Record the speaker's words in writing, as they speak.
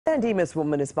San Dimas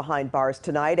woman is behind bars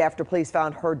tonight after police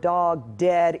found her dog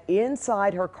dead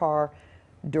inside her car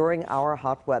during our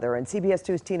hot weather. And CBS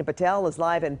 2's Tina Patel is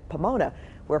live in Pomona,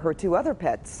 where her two other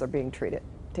pets are being treated.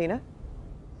 Tina?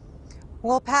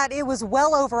 Well, Pat, it was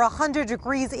well over 100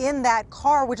 degrees in that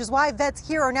car, which is why vets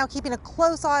here are now keeping a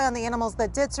close eye on the animals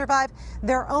that did survive.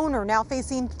 Their owner now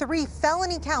facing 3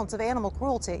 felony counts of animal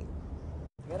cruelty.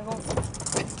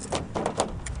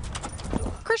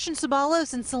 Christian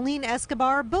Ceballos and Celine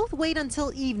Escobar both wait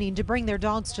until evening to bring their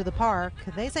dogs to the park.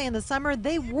 They say in the summer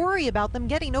they worry about them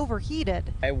getting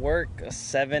overheated. I work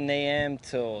 7 a.m.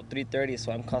 till 3:30,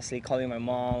 so I'm constantly calling my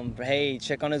mom. Hey,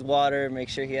 check on his water, make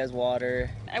sure he has water.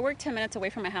 I work 10 minutes away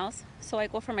from my house, so I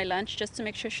go for my lunch just to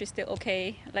make sure she's still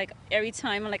okay. Like every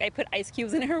time, I put ice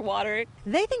cubes in her water.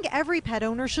 They think every pet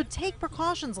owner should take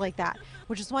precautions like that,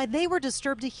 which is why they were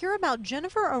disturbed to hear about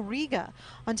Jennifer Arriga.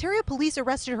 Ontario police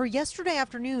arrested her yesterday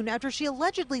afternoon after she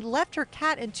allegedly left her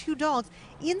cat and 2 dogs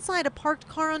inside a parked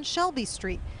car on Shelby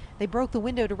Street. They broke the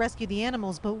window to rescue the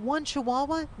animals, but one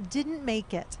Chihuahua didn't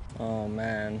make it. Oh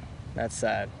man, that's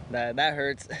sad. That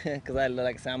hurts because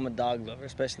I'm a dog lover,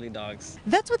 especially dogs.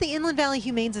 Vets with the Inland Valley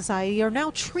Humane Society are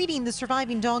now treating the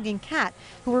surviving dog and cat,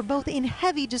 who were both in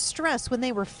heavy distress when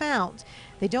they were found.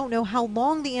 They don't know how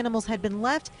long the animals had been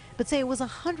left, but say it was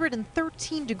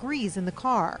 113 degrees in the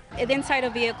car. Inside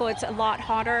a vehicle, it's a lot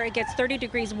hotter. It gets 30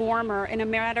 degrees warmer in a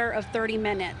matter of 30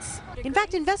 minutes. In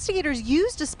fact, investigators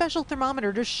used a special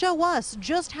thermometer to show us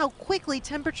just how quickly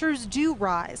temperatures do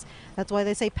rise. That's why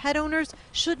they say pet owners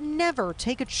should never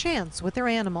take a chance with their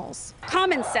animals.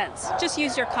 Common sense. Just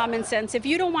use your common sense. If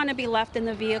you don't want to be left in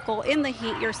the vehicle in the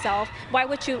heat yourself, why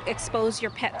would you expose your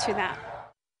pet to that?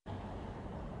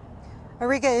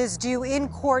 Arriga is due in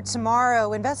court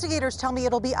tomorrow. Investigators tell me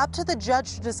it'll be up to the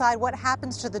judge to decide what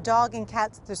happens to the dog and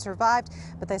cats that survived,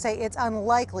 but they say it's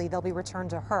unlikely they'll be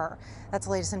returned to her. That's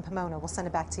the latest in Pomona. We'll send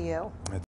it back to you.